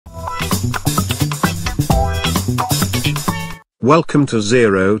Welcome to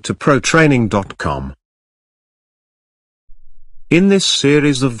Zero to ProTraining.com. In this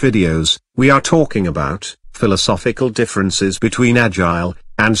series of videos, we are talking about philosophical differences between Agile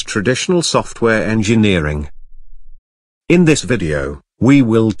and traditional software engineering. In this video, we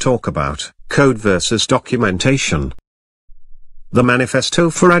will talk about code versus documentation. The Manifesto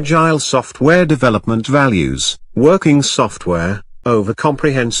for Agile Software Development values working software over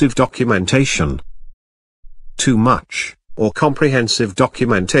comprehensive documentation. Too much or comprehensive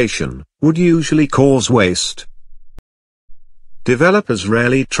documentation would usually cause waste. Developers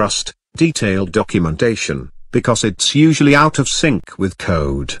rarely trust detailed documentation because it's usually out of sync with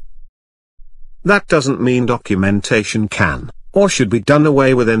code. That doesn't mean documentation can or should be done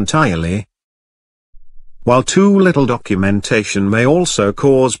away with entirely. While too little documentation may also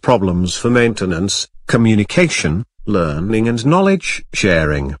cause problems for maintenance, communication, learning and knowledge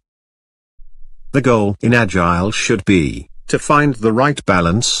sharing. The goal in Agile should be to find the right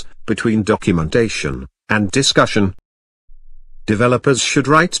balance between documentation and discussion. Developers should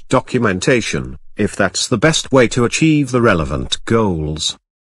write documentation if that's the best way to achieve the relevant goals.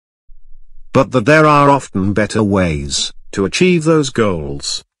 But there are often better ways to achieve those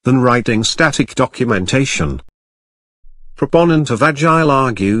goals than writing static documentation. Proponent of Agile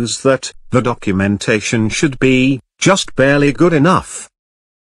argues that the documentation should be just barely good enough.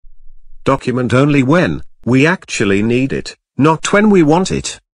 Document only when we actually need it, not when we want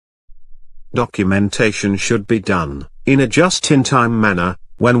it. Documentation should be done in a just-in-time manner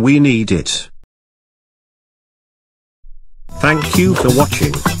when we need it. Thank you for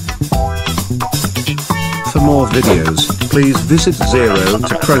watching. For more videos, please visit Zero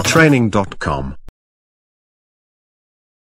to ProTraining.com.